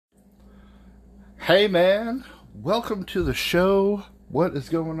Hey man, welcome to the show. What is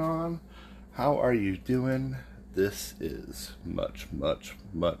going on? How are you doing? This is much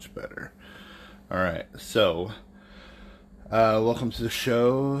better. Alright, so, welcome to the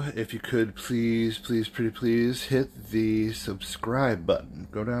show. If you could pretty please, hit the subscribe button.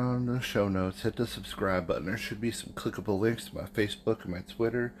 Go down to the show notes, hit the subscribe button. There should be some clickable links to my Facebook and my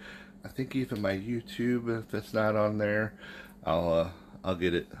Twitter. I think even my YouTube. If it's not on there, I'll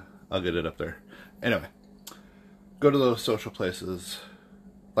get it. I'll get it up there. Anyway, go to those social places,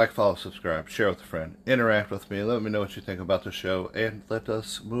 like, follow, subscribe, share with a friend, interact with me, let me know what you think about the show, and let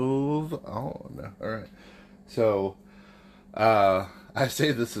us move on. Alright, so, I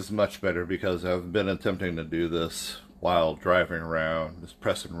say this is much better because I've been attempting to do this while driving around, just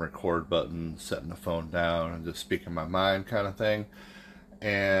pressing record button, setting the phone down, and just speaking my mind kind of thing.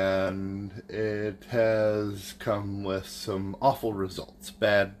 And it has come with some awful results.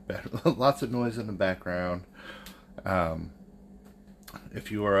 Bad, lots of noise in the background. If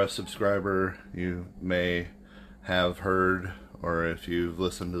you are a subscriber, you may have heard, or if you've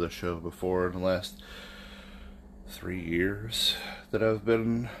listened to the show before in the last 3 years, that I've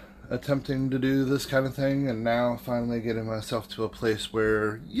been attempting to do this kind of thing, and now finally getting myself to a place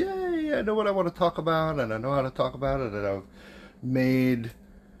where, yay, I know what I want to talk about, and I know how to talk about it, and I've made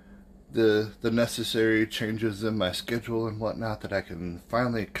the necessary changes in my schedule and whatnot that I can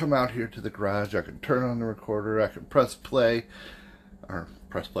finally come out here to the garage. I can turn on the recorder, I can press play, I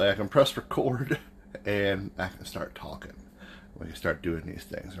can press record, and I can start talking. We can start doing these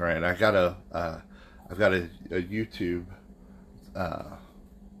things. All right, I've got a YouTube,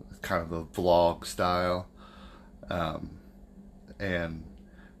 kind of a vlog style, and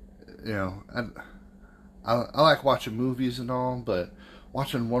you know, I like watching movies and all, but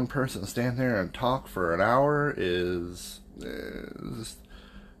watching one person stand there and talk for an hour is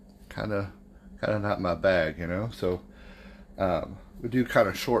kind of not my bag, you know. So we do kind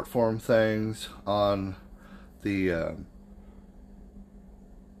of short form things on the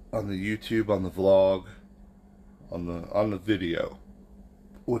YouTube, on the vlog, on the video.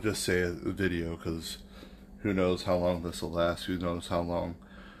 We'll just say a video because who knows how long this will last? Who knows how long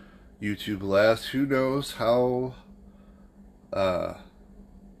YouTube lasts? Who knows how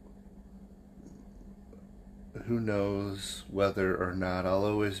who knows whether or not I'll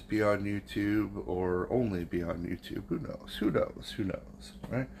always be on YouTube or only be on YouTube. Who knows,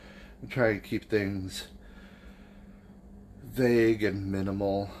 right? I try to keep things vague and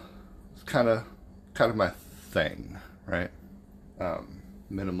minimal. It's kind of my thing, right?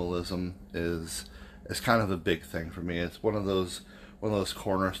 Minimalism is kind of a big thing for me. It's one of those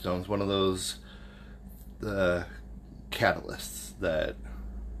cornerstones, one of those catalysts that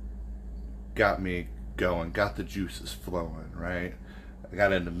got me going, got the juices flowing, right? I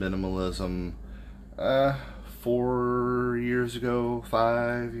got into minimalism 4 years ago,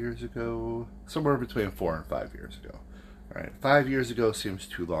 5 years ago, somewhere between 4 and 5 years ago. Right, 5 years ago seems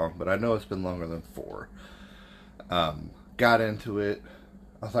too long, but I know it's been longer than 4. Got into it.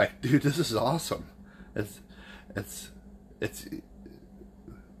 I was like, dude, this is awesome. It's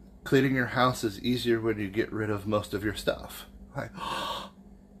cleaning your house is easier when you get rid of most of your stuff. Like,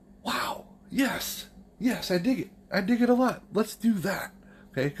 wow, yes, I dig it a lot. Let's do that,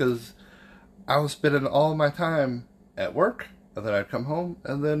 okay? Because I was spending all my time at work, and then I'd come home,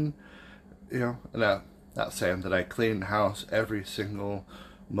 and then, you know, not saying that I cleaned the house every single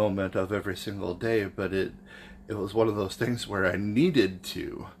moment of every single day, but it was one of those things where I needed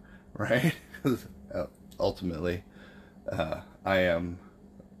to, right? Because ultimately, I am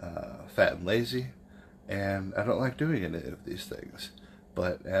fat and lazy, and I don't like doing any of these things.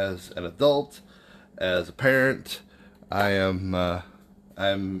 But as an adult, as a parent, I'm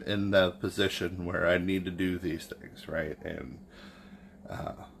in the position where I need to do these things, right? And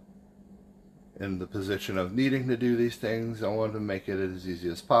in the position of needing to do these things, I want to make it as easy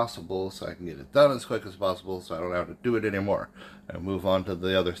as possible so I can get it done as quick as possible so I don't have to do it anymore and move on to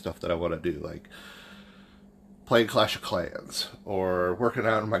the other stuff that I want to do, like playing Clash of Clans, or working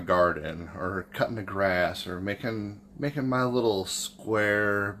out in my garden, or cutting the grass, or making my little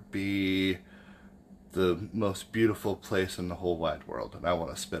square be the most beautiful place in the whole wide world, and I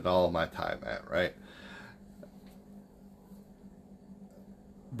want to spend all my time at, right?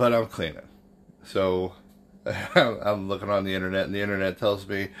 But I'm cleaning. So I'm looking on the internet, and the internet tells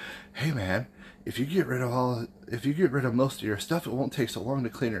me, hey man, if you get rid of most of your stuff, it won't take so long to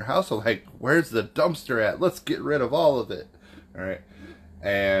clean your house. I'm like, where's the dumpster at? Let's get rid of all of it. All right.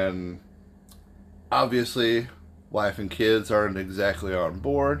 And obviously, wife and kids aren't exactly on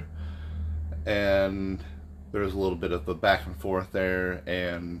board, and there's a little bit of a back and forth there,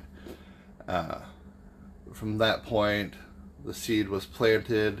 and From that point, the seed was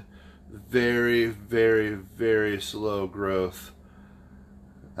planted. Very, very, very slow growth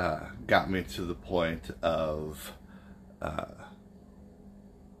got me to the point of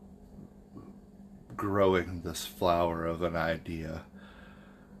growing this flower of an idea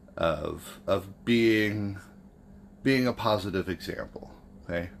of being a positive example.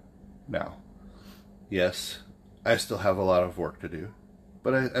 Okay, now, yes, I still have a lot of work to do,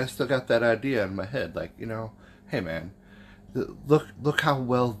 but I still got that idea in my head. Like, hey man, look how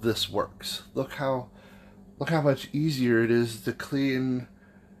well this works. Look how much easier it is to clean.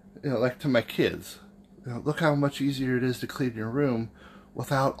 Like to my kids, look how much easier it is to clean your room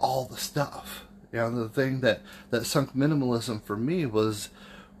without all the stuff. The thing that sunk minimalism for me was,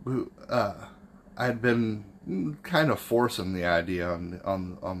 I'd been kind of forcing the idea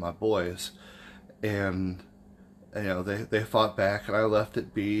on my boys, and they fought back, and I left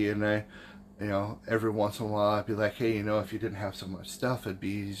it be, and I, every once in a while I'd be like, hey, if you didn't have so much stuff, it'd be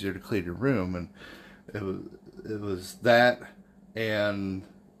easier to clean your room, and it was that, and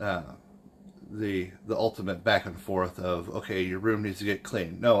the ultimate back and forth of, okay, your room needs to get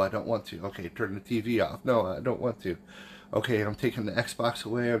cleaned. No, I don't want to. Okay, turn the TV off. No, I don't want to. Okay, I'm taking the Xbox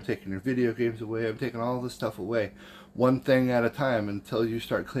away. I'm taking your video games away. I'm taking all this stuff away, one thing at a time, until you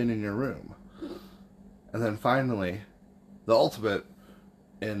start cleaning your room. And then finally, the ultimate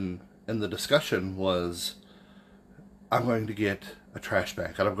in the discussion was, I'm going to get a trash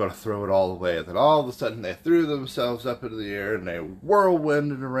bag and I'm going to throw it all away. And then all of a sudden they threw themselves up into the air and they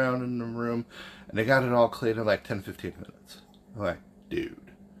whirlwinded around in the room, and they got it all cleaned in like 10-15 minutes. I'm like,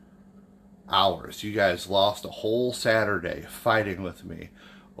 dude, hours. You guys lost a whole Saturday fighting with me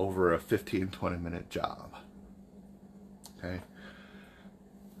over a 15-20 minute job. Okay?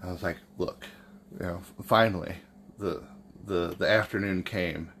 I was like, look, finally the afternoon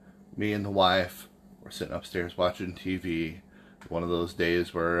came. Me and the wife were sitting upstairs watching TV. One of those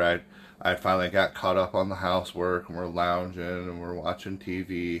days where I finally got caught up on the housework, and we're lounging and we're watching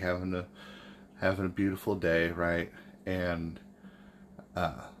TV, having a beautiful day, right? And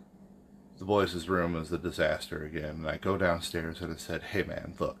the boys' room is a disaster again. And I go downstairs and I said, hey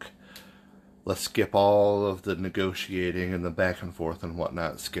man, look, let's skip all of the negotiating and the back and forth and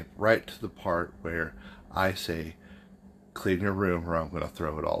whatnot. Skip right to the part where I say, clean your room or I'm going to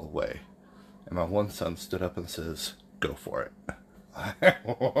throw it all away. And my one son stood up and says, go for it.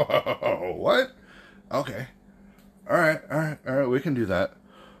 What? Okay. All right, we can do that.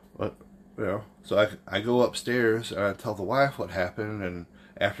 But, so I go upstairs and I tell the wife what happened, and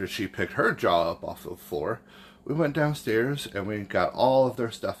after she picked her jaw up off the floor, we went downstairs and we got all of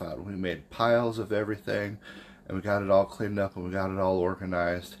their stuff out. We made piles of everything, and we got it all cleaned up, and we got it all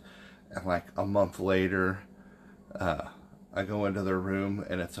organized. And like a month later, I go into their room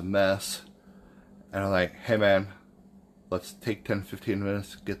and it's a mess. And I'm like, hey man, let's take 10-15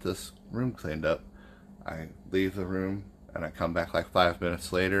 minutes to get this room cleaned up. I leave the room and I come back like 5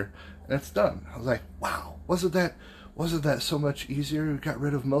 minutes later and it's done. I was like, wow, wasn't that so much easier? You got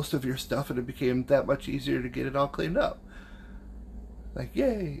rid of most of your stuff and it became that much easier to get it all cleaned up. Like,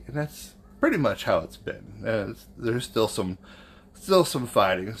 yay. And that's pretty much how it's been. There's still some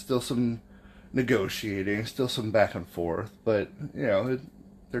fighting, still some negotiating, still some back and forth, but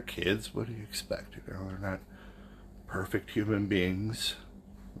they're kids. What do you expect? They're not perfect human beings.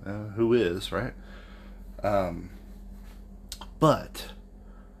 Who is, right? But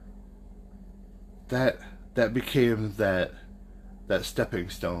that became that stepping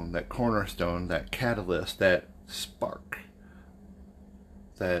stone, that cornerstone, that catalyst, that spark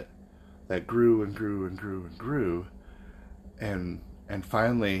that grew and grew and grew and grew, and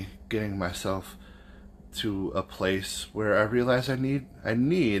finally getting myself to a place where I realize I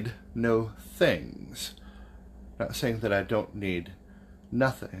need no things. Not saying that I don't need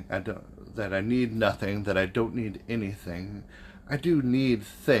nothing. That I need nothing, that I don't need anything. I do need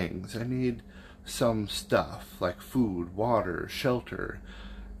things. I need some stuff like food, water, shelter,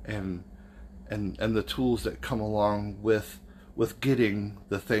 and the tools that come along with getting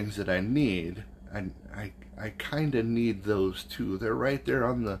the things that I need. I kind of need those too. They're right there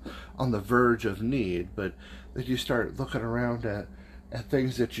on the verge of need, but then you start looking around at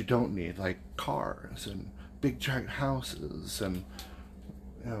things that you don't need, like cars and big giant houses and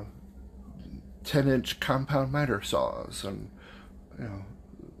 10-inch compound miter saws and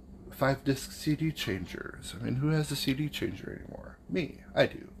 5-disc CD changers. I mean, who has a CD changer anymore? Me. I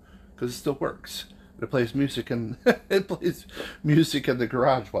do, because it still works. It plays music in the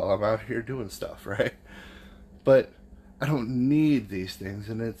garage while I'm out here doing stuff, right? But I don't need these things,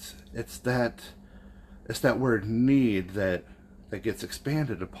 and it's that word need that that gets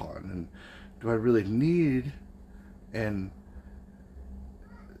expanded upon, and do I really need, and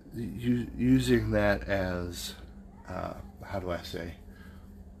using that as how do I say,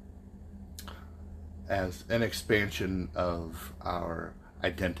 as an expansion of our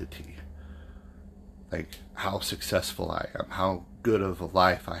identity, like how successful I am, how good of a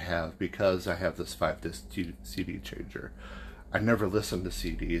life I have because I have this 5-disc CD changer. I never listen to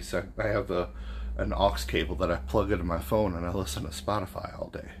CDs. I have an aux cable that I plug into my phone and I listen to Spotify all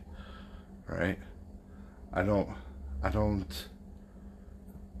day, right? I don't I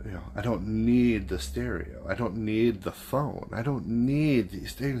don't need the stereo. I don't need the phone. I don't need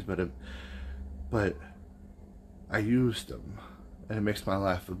these things, but I use them, and it makes my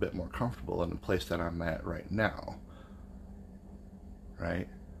life a bit more comfortable in the place that I'm at right now, right?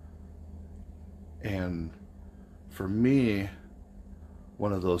 And for me,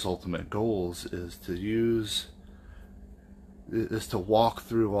 one of those ultimate goals is to walk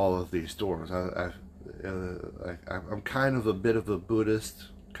through all of these doors. I'm kind of a bit of a Buddhist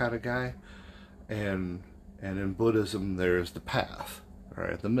kind of guy, and in Buddhism there's the path,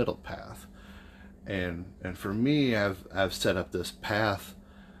 right, the middle path, and for me, I've set up this path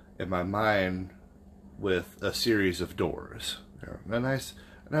in my mind with a series of doors, a nice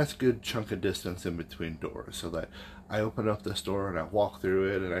good chunk of distance in between doors, so that I open up this door and I walk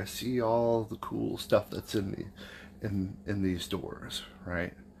through it and I see all the cool stuff that's in these doors,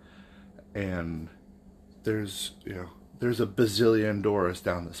 right? And there's a bazillion doors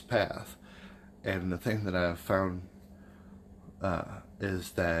down this path, and the thing that I've found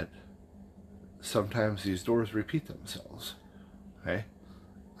is that sometimes these doors repeat themselves. Okay,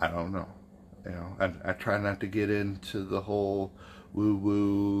 I don't know. I try not to get into the whole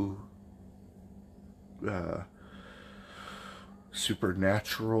woo-woo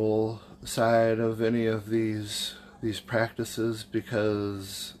supernatural side of any of these practices,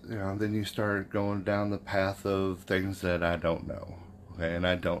 because then you start going down the path of things that I don't know, okay, and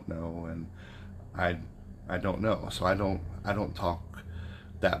I don't know, and I don't know, so I don't talk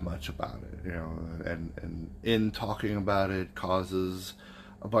that much about it, and in talking about it causes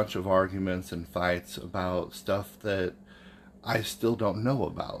a bunch of arguments and fights about stuff that I still don't know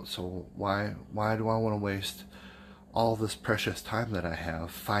about. So why do I want to waste all this precious time that I have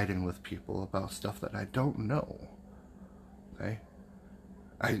fighting with people about stuff that I don't know? Okay,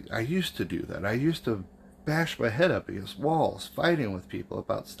 I used to do that. I used to bash my head up against walls fighting with people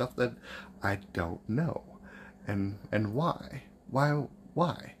about stuff that I don't know. And why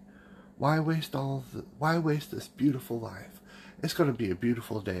why waste this beautiful life? It's going to be a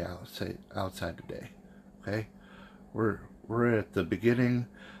beautiful day outside today. Okay, we're at the beginning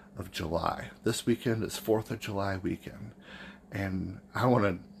of July. This weekend is 4th of July weekend, and I want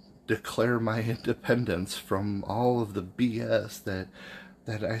to declare my independence from all of the BS that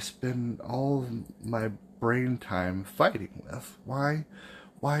I spend all of my brain time fighting with. Why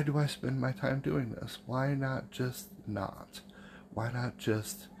do I spend my time doing this? Why not just not? Why not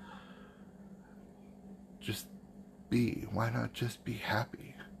just be? Why not just be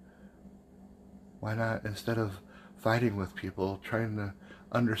happy? Why not, instead of fighting with people, trying to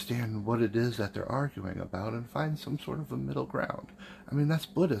understand what it is that they're arguing about and find some sort of a middle ground? I mean, that's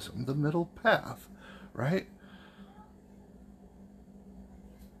Buddhism, the middle path, right?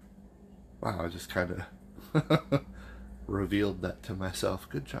 Wow, I just kind of revealed that to myself.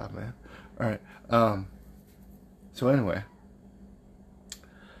 Good job, man. All right. So anyway,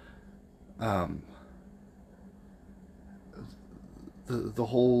 the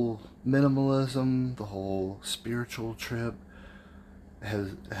whole minimalism, the whole spiritual trip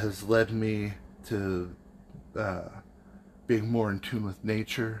has led me to being more in tune with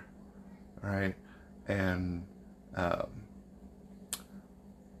nature, right? And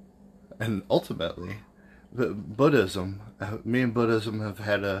ultimately, Buddhism, me and Buddhism have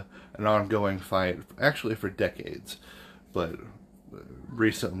had an ongoing fight, actually for decades, but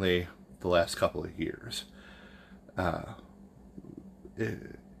recently, the last couple of years.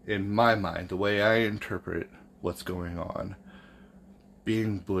 In my mind, the way I interpret what's going on,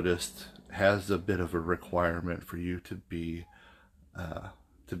 being Buddhist has a bit of a requirement for you to be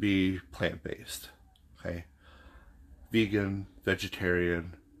plant-based. Okay, vegan,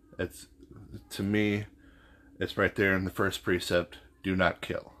 vegetarian. To me, it's right there in the first precept: do not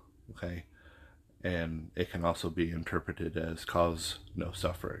kill. Okay, and it can also be interpreted as cause no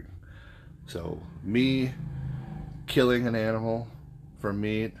suffering. So me killing an animal for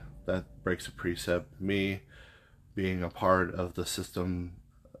meat, that breaks a precept. Me being a part of the system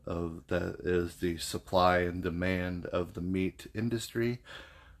that is the supply and demand of the meat industry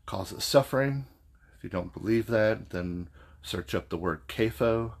causes suffering. If you don't believe that, then search up the word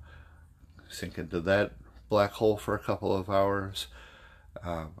CAFO, sink into that black hole for a couple of hours.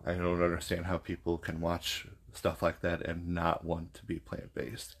 I don't understand how people can watch stuff like that and not want to be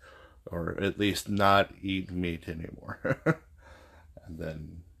plant-based, or at least not eat meat anymore.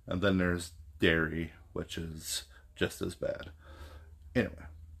 and then there's dairy, which is just as bad. Anyway,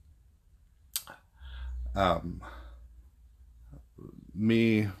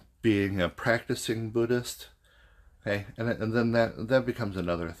 me being a practicing Buddhist, okay, and then that becomes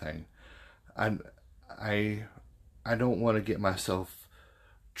another thing. I don't want to get myself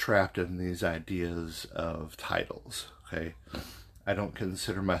trapped in these ideas of titles, okay? I don't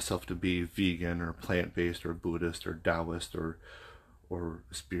consider myself to be vegan or plant-based or Buddhist or Taoist or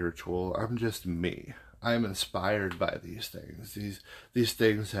spiritual. I'm just me. I'm inspired by these things. These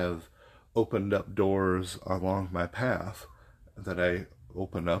things have opened up doors along my path that I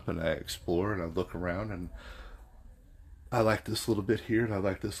open up and I explore and I look around, and I like this little bit here and I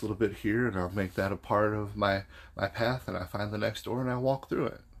like this little bit here, and I'll make that a part of my path, and I find the next door and I walk through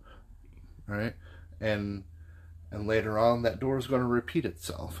it. All right? And later on that door is going to repeat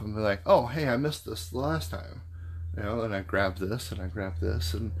itself and be like, oh, hey, I missed this the last time. You know, and I grab this and I grab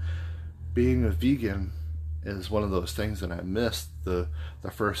this. And being a vegan is one of those things that I missed the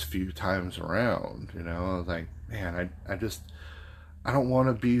first few times around. You know, I was like, man, I don't want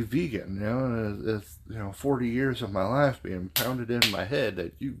to be vegan. You know, and it's 40 years of my life being pounded in my head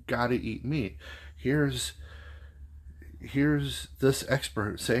that you got to eat meat. Here's this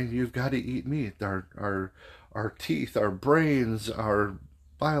expert saying you've got to eat meat. Our teeth, our brains, our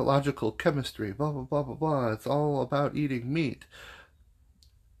biological chemistry, blah blah blah blah blah. It's all about eating meat.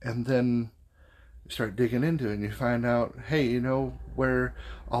 And then you start digging into it and you find out, hey, you know where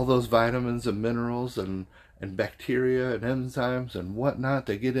all those vitamins and minerals and bacteria and enzymes and whatnot,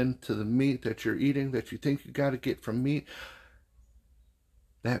 they get into the meat that you're eating that you think you got to get from meat.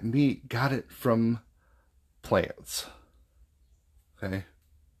 That meat got it from plants. Okay?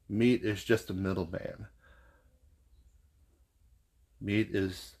 Meat is just a middleman.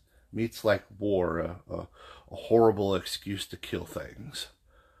 Meat's like war, a horrible excuse to kill things.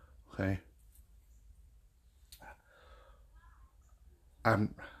 Okay?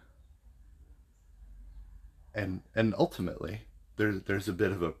 And ultimately, there's a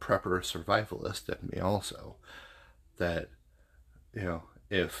bit of a prepper survivalist in me also, that, you know,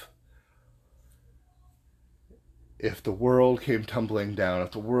 if the world came tumbling down,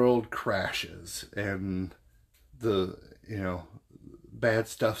 if the world crashes and the, bad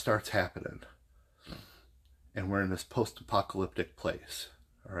stuff starts happening and we're in this post-apocalyptic place,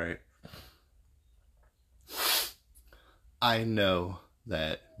 all right, I know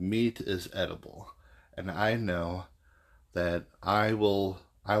that meat is edible, and I know that I will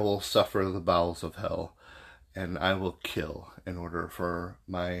suffer the bowels of hell, and I will kill in order for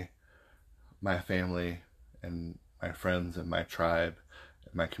my family and my friends and my tribe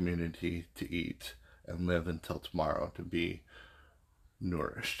and my community to eat and live until tomorrow, to be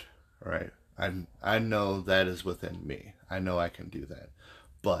nourished. All right, I know that is within me. I know I can do that.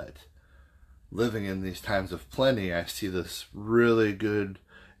 But living in these times of plenty, I see this really good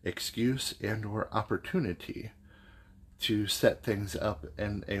excuse and or opportunity to set things up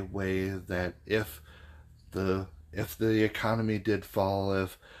in a way that if the economy did fall,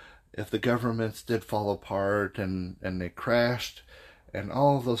 if the governments did fall apart and they crashed, and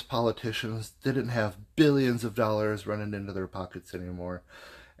all of those politicians didn't have billions of dollars running into their pockets anymore,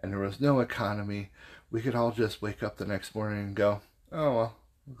 and there was no economy, we could all just wake up the next morning and go, oh well,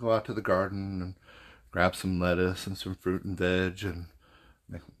 we'll go out to the garden and grab some lettuce and some fruit and veg and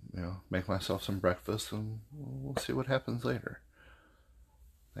make myself some breakfast, and we'll see what happens later.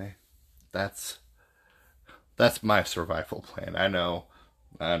 Hey, that's my survival plan. I know,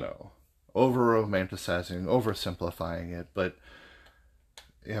 over romanticizing, oversimplifying it, but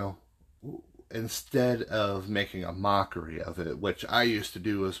instead of making a mockery of it, which I used to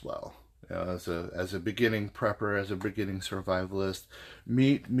do as well, as a beginning prepper, as a beginning survivalist,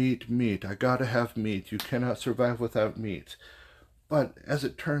 meat, I gotta have meat, you cannot survive without meat. But as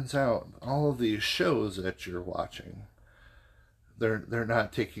it turns out, all of these shows that you're watching, they're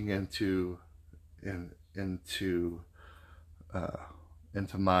not taking into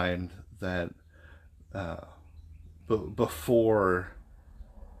mind that before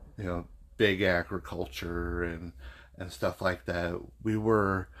big agriculture and stuff like that, we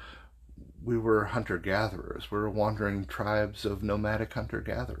were hunter-gatherers. We were wandering tribes of nomadic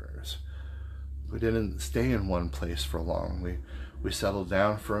hunter-gatherers. We didn't stay in one place for long. We settled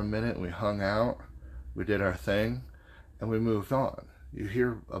down for a minute, we hung out, we did our thing, and we moved on. You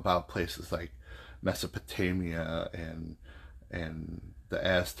hear about places like Mesopotamia and and the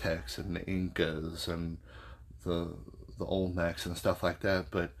Aztecs and the Incas and the Olmecs and stuff like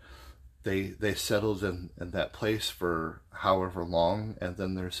that, but they settled in that place for however long, and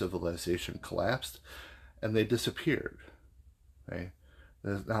then their civilization collapsed and they disappeared. Okay?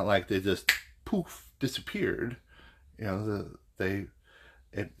 It's not like they just poof disappeared. You know,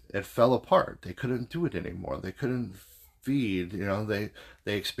 it fell apart. They couldn't do it anymore. They couldn't feed. You know, they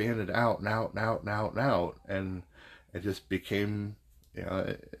expanded out and out and out and out and out, and it just became, you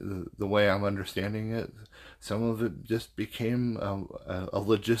know, the way I'm understanding it, some of it just became a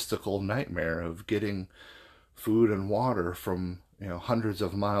logistical nightmare of getting food and water from, you know, hundreds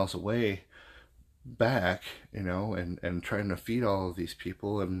of miles away back, you know, and trying to feed all of these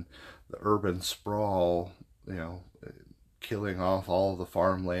people, and the urban sprawl, you know, killing off all the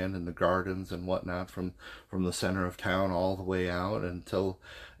farmland and the gardens and whatnot from the center of town all the way out, until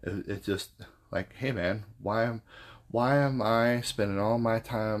it just like, hey man, why am I spending all my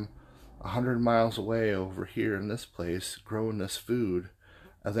time 100 miles away over here in this place growing this food,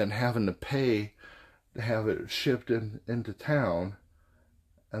 and then having to pay to have it shipped into town,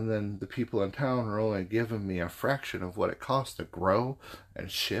 and then the people in town are only giving me a fraction of what it costs to grow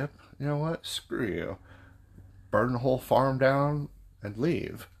and ship? You know what? Screw you. Burn the whole farm down and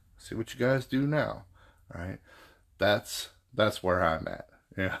leave. See what you guys do now. All right? That's where I'm at.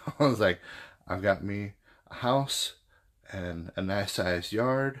 You know, I was like, I've got me a house and a nice sized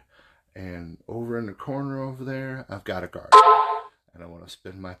yard, and over in the corner over there, I've got a garden. And I want to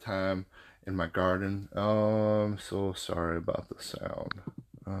spend my time in my garden. Oh, I'm so sorry about the sound.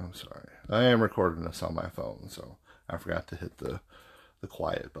 I'm sorry. I am recording this on my phone, so I forgot to hit the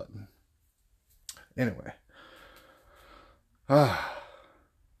quiet button. Anyway,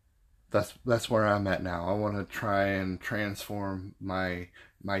 that's where I'm at now. I want to try and transform my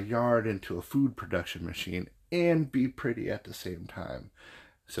yard into a food production machine and be pretty at the same time.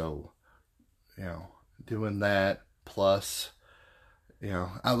 So, you know, doing that, plus, you know,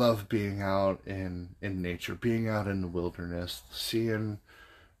 I love being out in nature, being out in the wilderness, seeing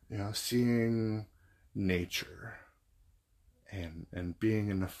nature, and being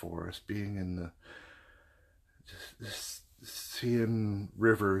in the forest, being in the just seeing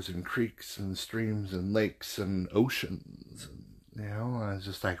rivers and creeks and streams and lakes and oceans. And, you know, I was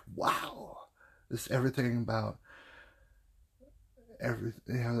just like, wow, this everything about every,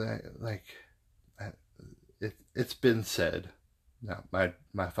 you know, like it's been said. Now,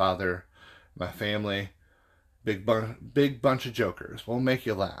 my father, my family, big bunch of jokers. Won't make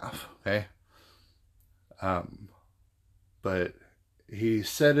you laugh, okay? But he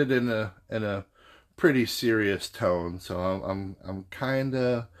said it in a pretty serious tone, so I'm kind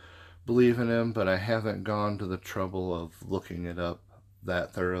of believing him, but I haven't gone to the trouble of looking it up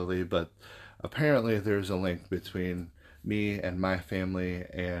that thoroughly. But apparently, there's a link between me and my family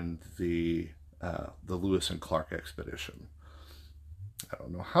and the Lewis and Clark expedition. I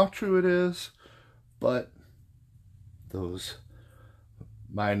don't know how true it is, but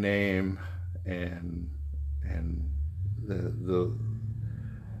my name and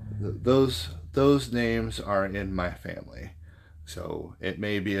those names are in my family. So it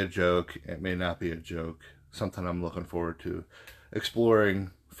may be a joke, it may not be a joke, something I'm looking forward to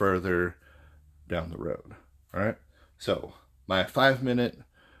exploring further down the road. All right. So my 5-minute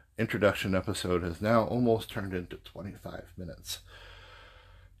introduction episode has now almost turned into 25 minutes.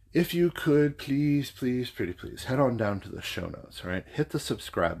 If you could, please, pretty please, head on down to the show notes, all right? Hit the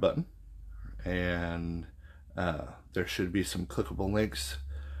subscribe button, and there should be some clickable links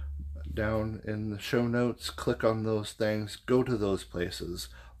down in the show notes. Click on those things, go to those places,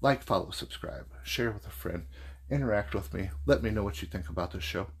 like, follow, subscribe, share with a friend, interact with me, let me know what you think about this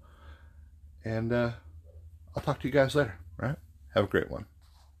show, and I'll talk to you guys later, all right? Have a great one.